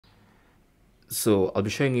So I'll be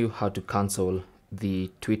showing you how to cancel the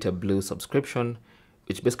Twitter Blue subscription,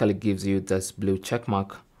 which basically gives you this blue check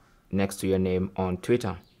mark next to your name on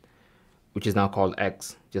Twitter, which is now called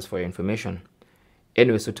X, just for your information.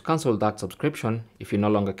 Anyway, so to cancel that subscription, if you no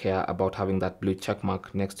longer care about having that blue check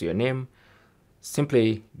mark next to your name,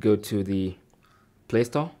 simply go to the Play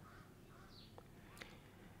Store.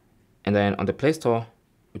 And then on the Play Store,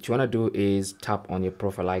 what you want to do is tap on your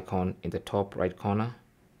profile icon in the top right corner.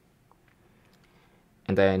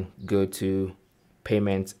 And then go to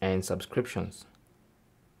Payments and Subscriptions.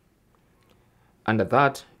 Under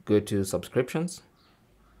that, go to Subscriptions.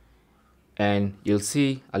 And you'll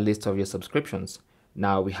see a list of your subscriptions.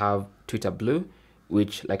 Now we have Twitter Blue,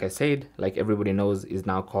 which, like I said, like everybody knows, is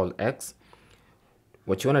now called X.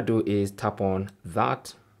 What you want to do is tap on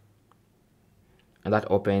that, and that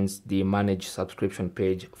opens the Manage Subscription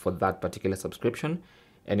page for that particular subscription.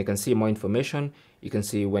 And you can see more information. You can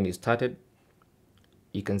see when you started.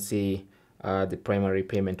 You can see the primary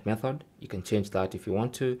payment method. You can change that if you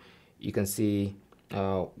want to. You can see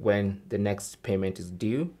when the next payment is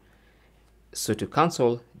due. So to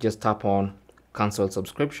cancel, just tap on Cancel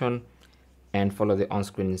Subscription and follow the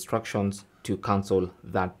on-screen instructions to cancel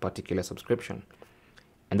that particular subscription.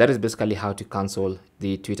 And that is basically how to cancel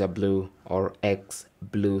the Twitter Blue or X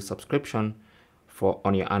Blue subscription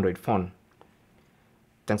on your Android phone.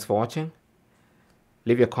 Thanks for watching.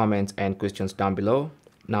 Leave your comments and questions down below.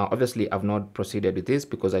 Now, obviously, I've not proceeded with this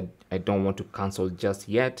because I don't want to cancel just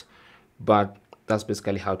yet, but that's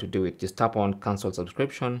basically how to do it. Just tap on Cancel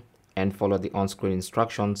Subscription and follow the on-screen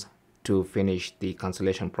instructions to finish the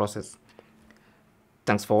cancellation process.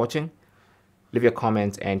 Thanks for watching. Leave your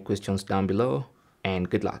comments and questions down below, and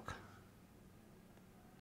good luck.